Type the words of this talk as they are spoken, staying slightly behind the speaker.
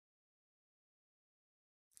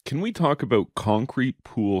can we talk about concrete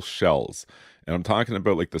pool shells? And I'm talking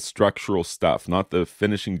about like the structural stuff, not the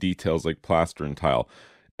finishing details like plaster and tile.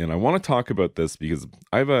 And I want to talk about this because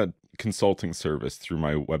I have a consulting service through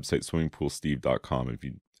my website swimmingpoolsteve.com.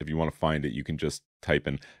 If you want to find it, you can just type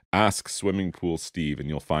in ask swimming pool Steve and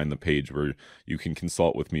you'll find the page where you can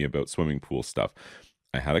consult with me about swimming pool stuff.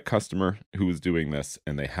 I had a customer who was doing this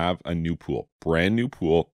and they have a new pool, brand new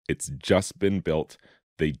pool. It's just been built.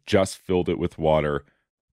 They just filled it with water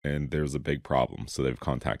and there's a big problem. So they've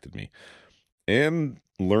contacted me. And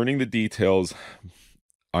learning the details,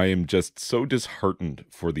 I am just so disheartened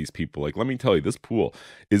for these people. Like, let me tell you, this pool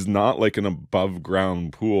is not like an above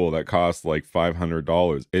ground pool that costs like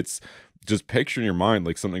 $500. It's just picture in your mind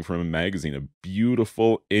like something from a magazine, a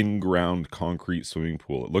beautiful in-ground concrete swimming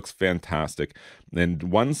pool. It looks fantastic. And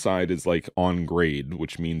one side is like on grade,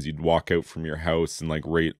 which means you'd walk out from your house and like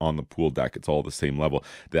right on the pool deck. It's all the same level.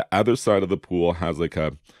 The other side of the pool has like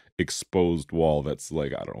a exposed wall that's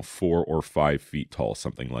like, I don't know, 4 or 5 feet tall,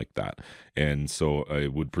 something like that. And so I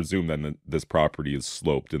would presume then that this property is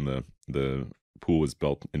sloped and the pool is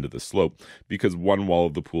built into the slope because one wall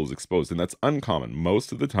of the pool is exposed. And that's uncommon.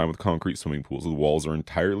 Most of the time with concrete swimming pools, the walls are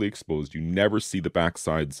entirely exposed. You never see the back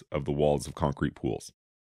sides of the walls of concrete pools.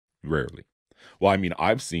 Rarely. Well, I mean,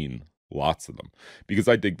 I've seen lots of them because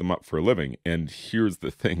I dig them up for a living. And here's the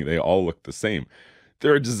thing, they all look the same.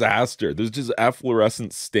 They're a disaster. There's just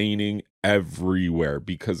efflorescent staining everywhere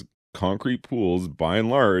because concrete pools, by and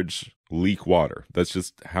large, leak water. That's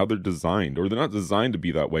just how they're designed. Or they're not designed to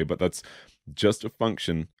be that way, but that's just a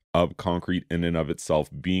function of concrete in and of itself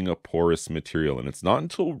being a porous material. And it's not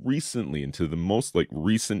until recently, into the most like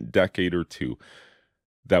recent decade or two,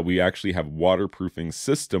 that we actually have waterproofing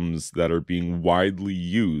systems that are being widely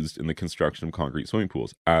used in the construction of concrete swimming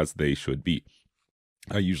pools, as they should be.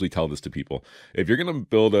 I usually tell this to people. If you're going to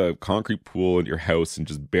build a concrete pool in your house and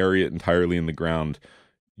just bury it entirely in the ground,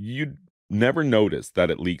 you'd never notice that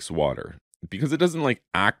it leaks water because it doesn't like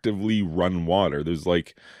actively run water. There's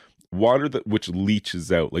like water that which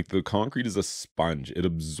leaches out. Like the concrete is a sponge. It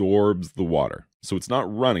absorbs the water. So it's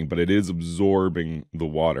not running, but it is absorbing the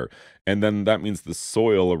water. And then that means the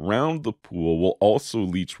soil around the pool will also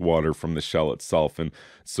leach water from the shell itself. And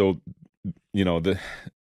so, the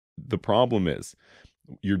problem is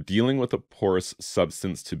you're dealing with a porous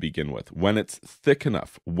substance to begin with. When it's thick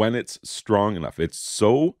enough, when it's strong enough, it's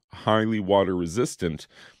so highly water resistant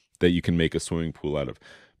that you can make a swimming pool out of.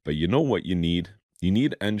 But you know what you need? You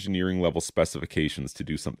need engineering level specifications to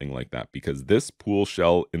do something like that, because this pool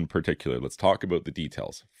shell in particular, let's talk about the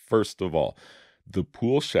details. First of all, the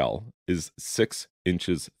pool shell is 6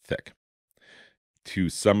 inches thick. To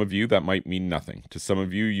some of you, that might mean nothing. To some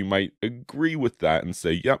of you, you might agree with that and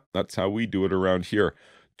say, yep, that's how we do it around here.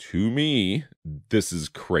 To me, this is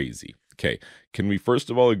crazy. Okay, can we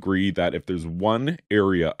first of all agree that if there's one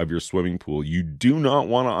area of your swimming pool you do not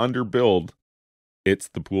want to underbuild, it's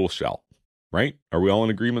the pool shell, right? Are we all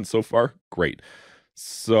in agreement so far? Great.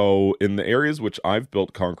 So in the areas which I've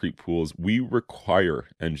built concrete pools, we require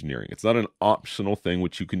engineering. It's not an optional thing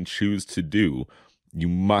which you can choose to do. You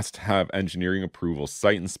must have engineering approval,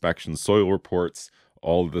 site inspections, soil reports,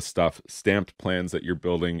 all of the stuff, stamped plans that you're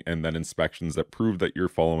building, and then inspections that prove that you're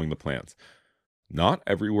following the plans. Not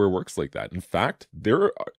everywhere works like that. In fact,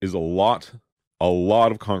 there is a lot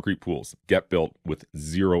of concrete pools get built with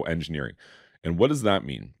zero engineering. And what does that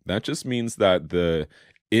mean? That just means that the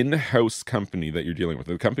in-house company that you're dealing with,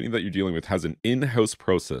 the company that you're dealing with has an in-house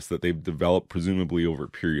process that they've developed presumably over a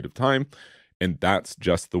period of time, and that's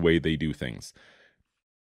just the way they do things.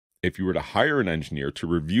 If you were to hire an engineer to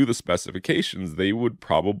review the specifications, they would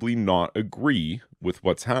probably not agree with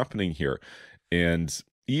what's happening here. And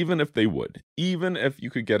even if they would, even if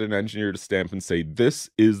you could get an engineer to stamp and say,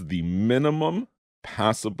 this is the minimum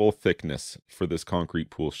passable thickness for this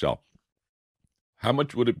concrete pool shell, how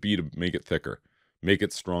much would it be to make it thicker, make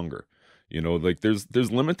it stronger? Like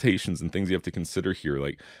there's limitations and things you have to consider here.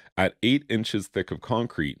 Like at 8 inches thick of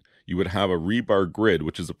concrete, you would have a rebar grid,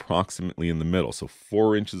 which is approximately in the middle. So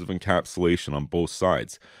 4 inches of encapsulation on both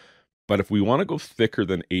sides. But if we want to go thicker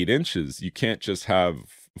than 8 inches, you can't just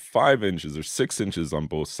have 5 inches or 6 inches on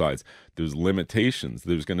both sides. There's limitations.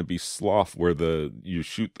 There's going to be slough where you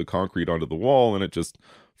shoot the concrete onto the wall and it just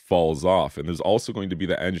falls off. And there's also going to be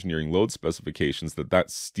the engineering load specifications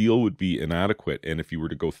that steel would be inadequate. And if you were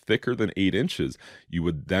to go thicker than 8 inches, you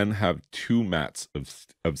would then have 2 mats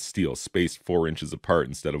of steel spaced 4 inches apart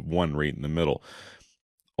instead of one right in the middle.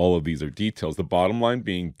 All of these are details. The bottom line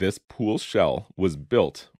being this pool shell was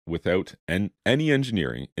built without any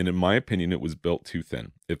engineering. And in my opinion, it was built too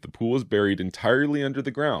thin. If the pool was buried entirely under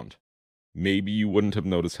the ground, maybe you wouldn't have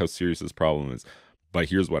noticed how serious this problem is. But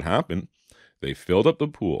here's what happened. They filled up the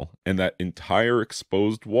pool, and that entire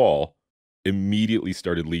exposed wall immediately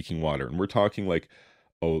started leaking water. And we're talking like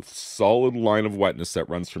a solid line of wetness that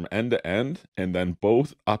runs from end to end, and then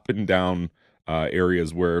both up and down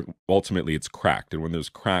areas where ultimately it's cracked. And when there's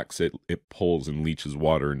cracks, it pulls and leaches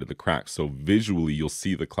water into the cracks. So visually, you'll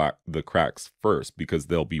see the cracks first because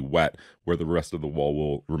they'll be wet where the rest of the wall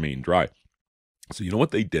will remain dry. So you know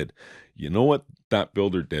what they did? You know what that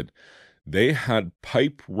builder did? They had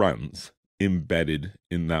pipe runs embedded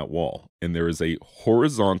in that wall. And there is a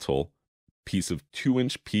horizontal piece of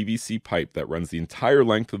 2-inch PVC pipe that runs the entire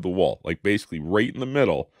length of the wall, like basically right in the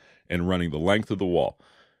middle and running the length of the wall.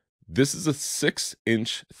 This is a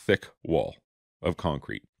 6-inch thick wall of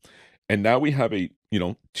concrete. And now we have a,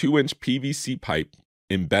 2-inch PVC pipe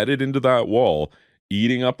embedded into that wall,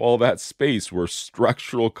 eating up all that space where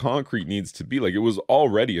structural concrete needs to be. Like, it was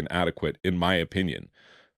already inadequate, in my opinion.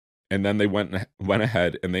 And then they went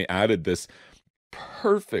ahead and they added this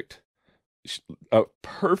perfect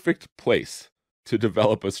place to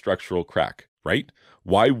develop a structural crack, right?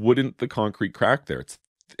 Why wouldn't the concrete crack there?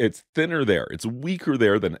 It's thinner there. It's weaker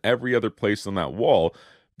there than every other place on that wall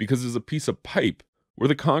because there's a piece of pipe where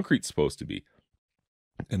the concrete's supposed to be.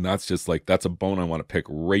 And that's a bone I want to pick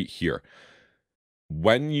right here.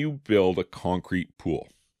 When you build a concrete pool,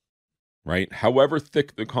 right? However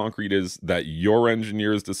thick the concrete is that your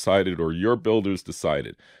engineers decided or your builders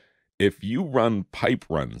decided, if you run pipe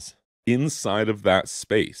runs inside of that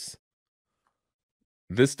space,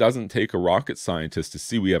 this doesn't take a rocket scientist to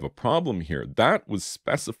see we have a problem here. That was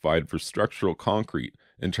specified for structural concrete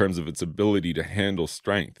in terms of its ability to handle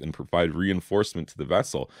strength and provide reinforcement to the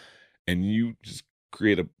vessel. And you just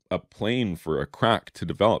create a plane for a crack to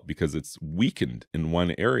develop because it's weakened in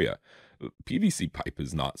one area. PVC pipe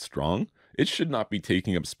is not strong. It should not be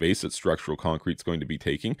taking up space that structural concrete's going to be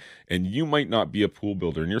taking. And you might not be a pool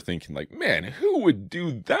builder and you're thinking like, man, who would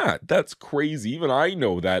do that? That's crazy. Even I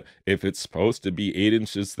know that if it's supposed to be 8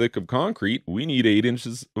 inches thick of concrete, we need 8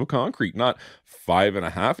 inches of concrete, not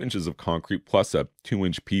 5.5 inches of concrete plus a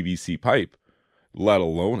 2-inch PVC pipe, let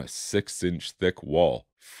alone a 6-inch thick wall,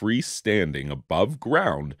 freestanding above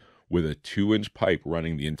ground with a 2-inch pipe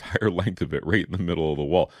running the entire length of it right in the middle of the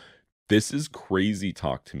wall. This is crazy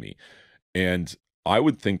talk to me. And I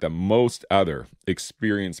would think that most other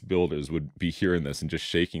experienced builders would be hearing this and just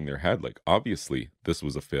shaking their head like, obviously, this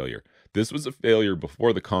was a failure. This was a failure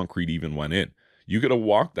before the concrete even went in. You could have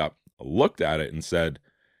walked up, looked at it, and said,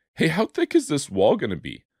 hey, how thick is this wall going to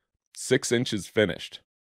be? 6 inches finished.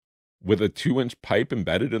 With a 2-inch pipe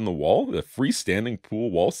embedded in the wall, the freestanding pool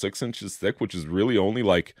wall, 6 inches thick, which is really only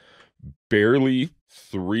like barely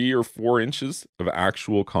 3 or 4 inches of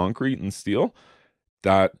actual concrete and steel.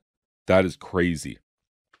 That is crazy.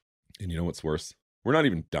 And you know what's worse? We're not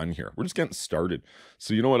even done here. We're just getting started.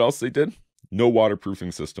 So you know what else they did? No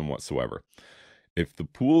waterproofing system whatsoever. If the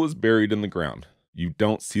pool is buried in the ground, you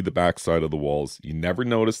don't see the backside of the walls. You never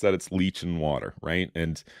notice that it's leaching water, right?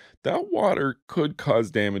 And that water could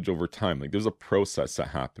cause damage over time. Like, there's a process that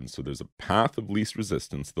happens. So there's a path of least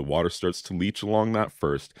resistance. The water starts to leach along that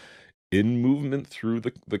first. In movement through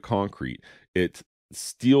the concrete, it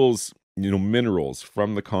steals minerals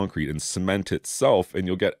from the concrete and cement itself, and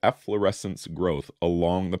you'll get efflorescence growth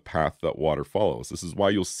along the path that water follows. This is why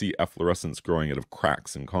you'll see efflorescence growing out of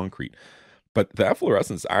cracks in concrete. But the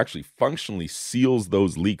efflorescence actually functionally seals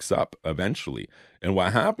those leaks up eventually. And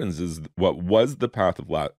what happens is what was the path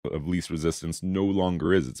of least resistance no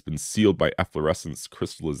longer is. It's been sealed by efflorescence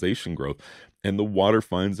crystallization growth, and the water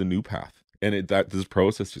finds a new path. And this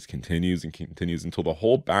process just continues and continues until the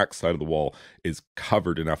whole backside of the wall is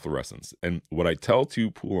covered in efflorescence. And what I tell to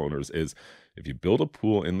pool owners is, if you build a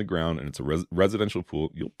pool in the ground and it's a residential pool,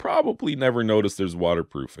 you'll probably never notice there's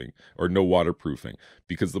waterproofing or no waterproofing,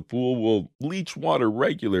 because the pool will leach water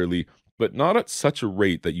regularly, but not at such a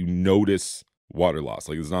rate that you notice water loss.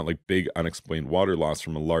 Like, it's not like big unexplained water loss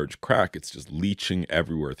from a large crack. It's just leaching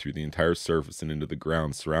everywhere through the entire surface and into the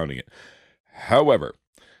ground surrounding it. However,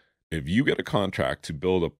 if you get a contract to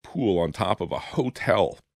build a pool on top of a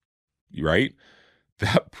hotel, right?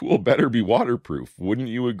 That pool better be waterproof. Wouldn't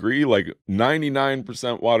you agree? Like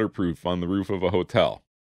 99% waterproof on the roof of a hotel.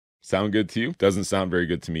 Sound good to you? Doesn't sound very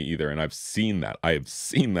good to me either. And I've seen that. I have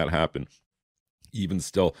seen that happen. Even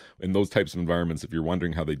still, in those types of environments, if you're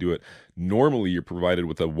wondering how they do it, normally you're provided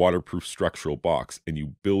with a waterproof structural box, and you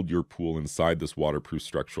build your pool inside this waterproof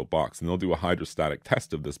structural box, and they'll do a hydrostatic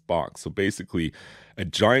test of this box. So basically, a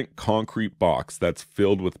giant concrete box that's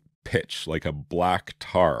filled with pitch, like a black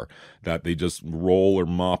tar that they just roll or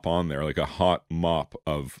mop on there, like a hot mop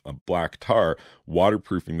of a black tar,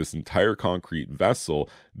 waterproofing this entire concrete vessel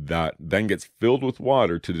that then gets filled with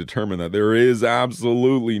water to determine that there is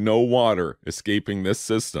absolutely no water escaping this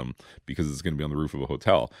system because it's going to be on the roof of a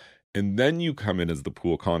hotel. And then you come in as the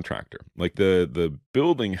pool contractor. Like the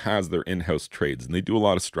building has their in-house trades and they do a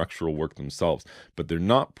lot of structural work themselves, but they're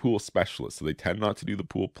not pool specialists. So they tend not to do the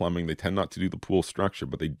pool plumbing, they tend not to do the pool structure,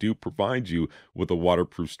 but they do provide you with a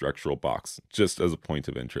waterproof structural box, just as a point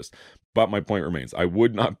of interest. But my point remains, I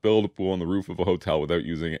would not build a pool on the roof of a hotel without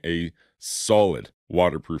using a solid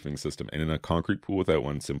waterproofing system. And in a concrete pool without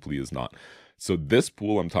one simply is not. So this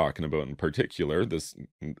pool I'm talking about in particular, this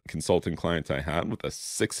consulting client I had with a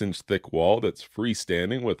 6-inch thick wall that's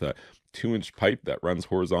freestanding with a 2-inch pipe that runs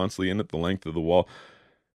horizontally in at the length of the wall,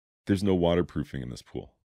 there's no waterproofing in this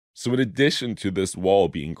pool. So in addition to this wall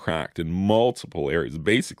being cracked in multiple areas,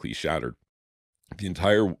 basically shattered, the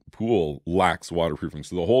entire pool lacks waterproofing.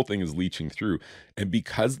 So the whole thing is leaching through. And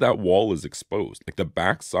because that wall is exposed, like the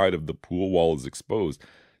backside of the pool wall is exposed,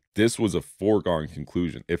 this was a foregone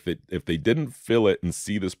conclusion. If they didn't fill it and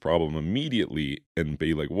see this problem immediately and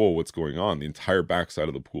be like, whoa, what's going on? The entire backside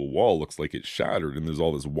of the pool wall looks like it's shattered and there's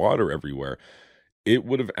all this water everywhere. It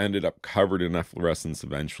would have ended up covered in efflorescence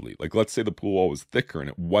eventually. Like, let's say the pool wall was thicker and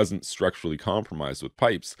it wasn't structurally compromised with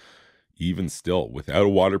pipes. Even still, without a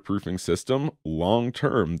waterproofing system, long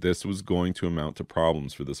term, this was going to amount to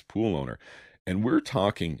problems for this pool owner. And we're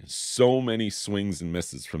talking so many swings and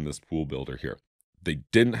misses from this pool builder here. They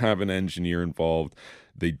didn't have an engineer involved.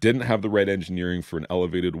 They didn't have the right engineering for an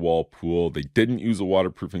elevated wall pool. They didn't use a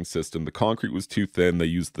waterproofing system. The concrete was too thin. They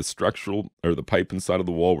used the structural or the pipe inside of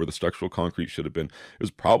the wall where the structural concrete should have been.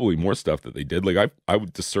 There's probably more stuff that they did. Like I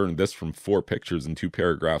would discern this from 4 pictures and 2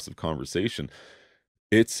 paragraphs of conversation.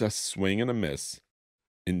 It's a swing and a miss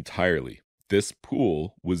entirely. This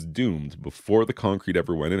pool was doomed before the concrete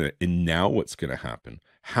ever went in it. And now what's going to happen?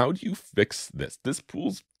 How do you fix this? This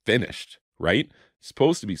pool's finished, right?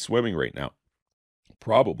 Supposed to be swimming right now.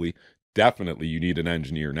 Probably, definitely you need an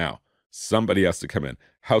engineer now. Somebody has to come in.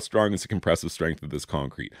 How strong is the compressive strength of this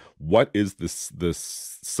concrete? What is the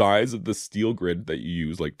size of the steel grid that you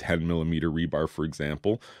use, like 10 millimeter rebar, for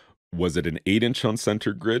example? Was it an 8-inch on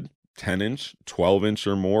center grid, 10-inch, 12-inch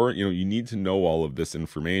or more? You know, you need to know all of this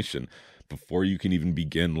information before you can even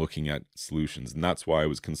begin looking at solutions. And that's why I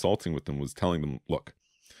was consulting with them, was telling them, look,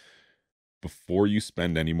 before you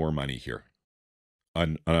spend any more money here,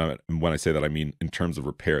 and when I say that, I mean in terms of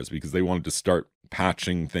repairs, because they wanted to start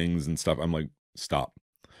patching things and stuff. I'm like, stop.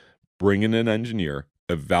 Bring in an engineer,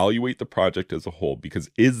 evaluate the project as a whole, because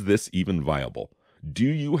is this even viable? Do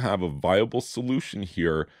you have a viable solution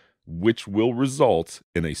here which will result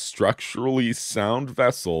in a structurally sound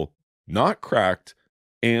vessel, not cracked,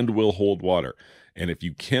 and will hold water? And if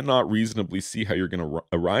you cannot reasonably see how you're going to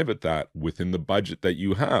arrive at that within the budget that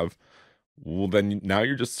you have, well, then now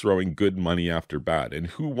you're just throwing good money after bad. And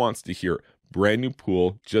who wants to hear brand new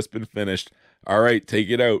pool, just been finished, all right, take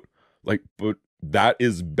it out? Like, but that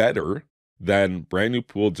is better than brand new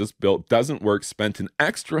pool, just built, doesn't work, spent an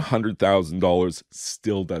extra $100,000,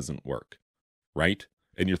 still doesn't work, right?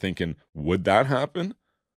 And you're thinking, would that happen?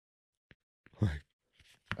 Like,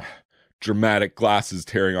 dramatic glasses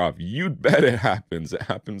tearing off. You'd bet it happens. It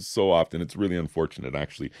happens so often. It's really unfortunate,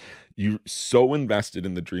 actually. You're so invested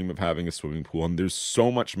in the dream of having a swimming pool, and there's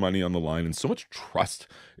so much money on the line and so much trust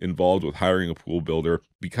involved with hiring a pool builder,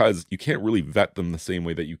 because you can't really vet them the same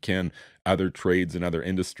way that you can other trades and other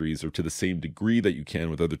industries, or to the same degree that you can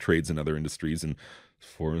with other trades and other industries. And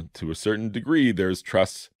to a certain degree, there's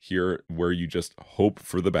trust here where you just hope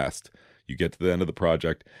for the best. You get to the end of the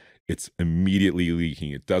project, it's immediately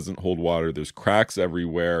leaking. It doesn't hold water. There's cracks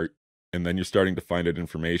everywhere. And then you're starting to find out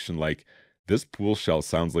information like, this pool shell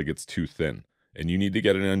sounds like it's too thin. And you need to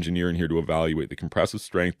get an engineer in here to evaluate the compressive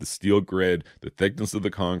strength, the steel grid, the thickness of the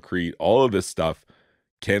concrete, all of this stuff.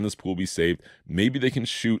 Can this pool be saved? Maybe they can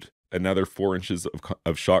shoot another 4 inches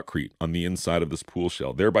of shotcrete on the inside of this pool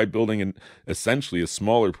shell, thereby building essentially a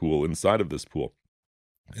smaller pool inside of this pool.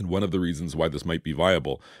 And one of the reasons why this might be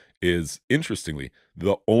viable is, interestingly,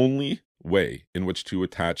 the only way in which to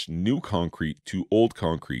attach new concrete to old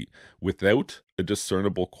concrete without a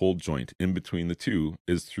discernible cold joint in between the two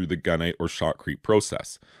is through the gunite or shotcrete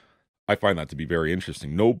process. I find that to be very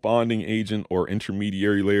interesting. No bonding agent or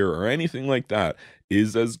intermediary layer or anything like that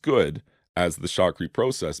is as good as the shotcrete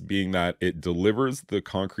process, being that it delivers the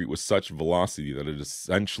concrete with such velocity that it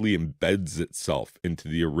essentially embeds itself into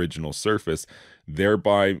the original surface,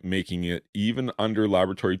 thereby making it, even under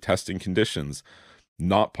laboratory testing conditions,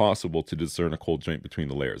 not possible to discern a cold joint between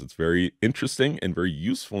the layers. It's very interesting and very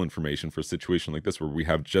useful information for a situation like this where we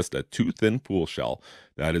have just a too thin pool shell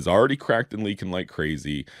that is already cracked and leaking like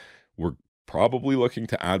crazy. We're probably looking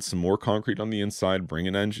to add some more concrete on the inside, bring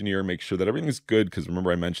an engineer, make sure that everything's good, because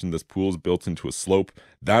remember I mentioned this pool is built into a slope.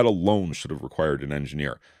 That alone should have required an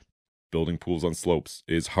engineer. Building pools on slopes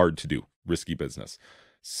is hard to do, risky business.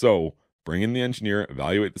 So bring in the engineer,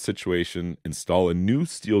 evaluate the situation, install a new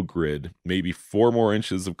steel grid, maybe 4 more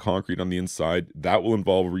inches of concrete on the inside. That will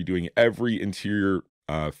involve redoing every interior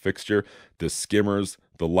fixture, the skimmers,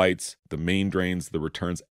 the lights, the main drains, the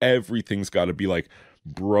returns. Everything's got to be like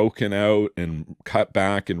broken out and cut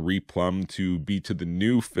back and replumbed to be to the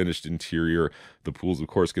new finished interior. The pool's, of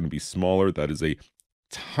course, going to be smaller. That is a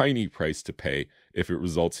tiny price to pay if it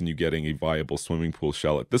results in you getting a viable swimming pool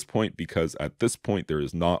shell at this point, because at this point there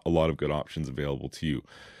is not a lot of good options available to you.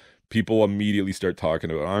 People immediately start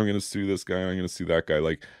talking about, I'm going to sue this guy, I'm going to sue that guy.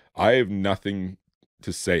 Like, I have nothing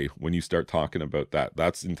to say when you start talking about that.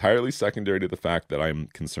 That's entirely secondary to the fact that I'm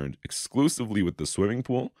concerned exclusively with the swimming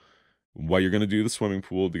pool, what you're going to do to the swimming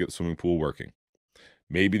pool to get the swimming pool working.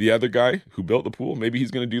 Maybe the other guy who built the pool, maybe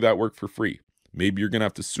he's going to do that work for free. Maybe you're going to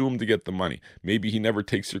have to sue him to get the money. Maybe he never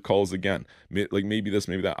takes your calls again. Like maybe this,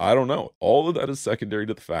 maybe that. I don't know. All of that is secondary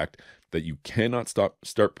to the fact that you cannot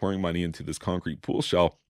start pouring money into this concrete pool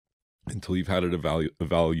shell until you've had it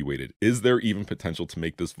evaluated. Is there even potential to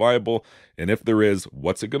make this viable? And if there is,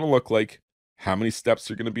 what's it going to look like? How many steps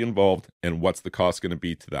are going to be involved? And what's the cost going to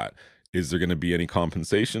be to that? Is there going to be any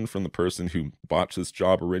compensation from the person who bought this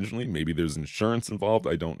job originally? Maybe there's insurance involved.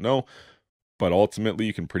 I don't know. But ultimately,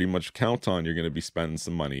 you can pretty much count on you're going to be spending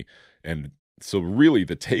some money. And so really,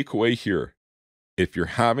 the takeaway here, if you're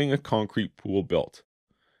having a concrete pool built,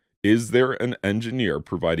 is there an engineer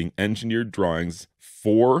providing engineered drawings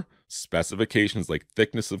for specifications like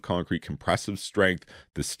thickness of concrete, compressive strength,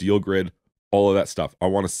 the steel grid, all of that stuff? I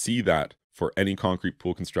want to see that for any concrete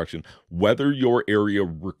pool construction, whether your area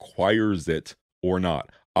requires it or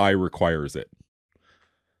not. I requires it.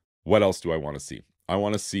 What else do I want to see? I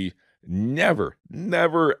want to see never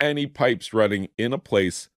any pipes running in a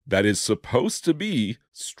place that is supposed to be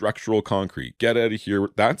structural concrete. Get out of here.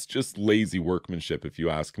 That's just lazy workmanship, if you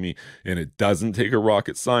ask me. And it doesn't take a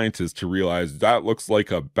rocket scientist to realize that looks like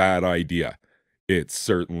a bad idea. It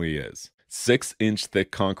certainly is. 6-inch thick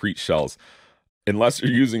concrete shells. Unless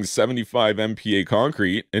you're using 75 MPa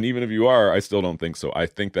concrete, and even if you are, I still don't think so. I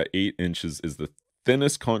think that 8 inches is the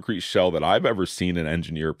thinnest concrete shell that I've ever seen an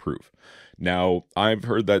engineer approve. Now, I've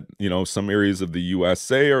heard that, some areas of the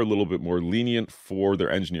USA are a little bit more lenient for their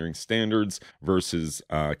engineering standards versus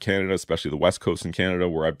Canada, especially the West Coast in Canada,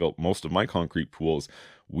 where I've built most of my concrete pools.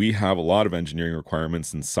 We have a lot of engineering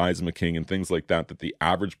requirements and seismicking and things like that the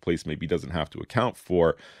average place maybe doesn't have to account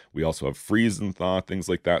for. We also have freeze and thaw, things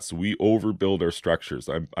like that. So we overbuild our structures.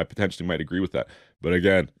 I potentially might agree with that. But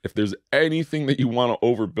again, if there's anything that you want to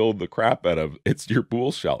overbuild the crap out of, it's your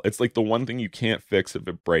pool shell. It's like the one thing you can't fix if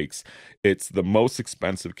it breaks. It's the most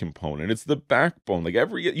expensive component. It's the backbone. Like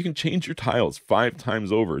you can change your tiles 5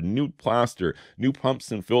 times over, new plaster, new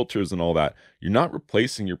pumps and filters and all that. You're not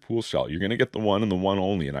replacing your pool shell. You're going to get the one and the one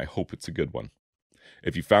only, and I hope it's a good one.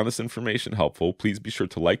 If you found this information helpful, please be sure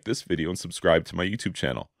to like this video and subscribe to my YouTube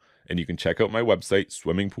channel. And you can check out my website,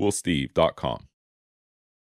 swimmingpoolsteve.com.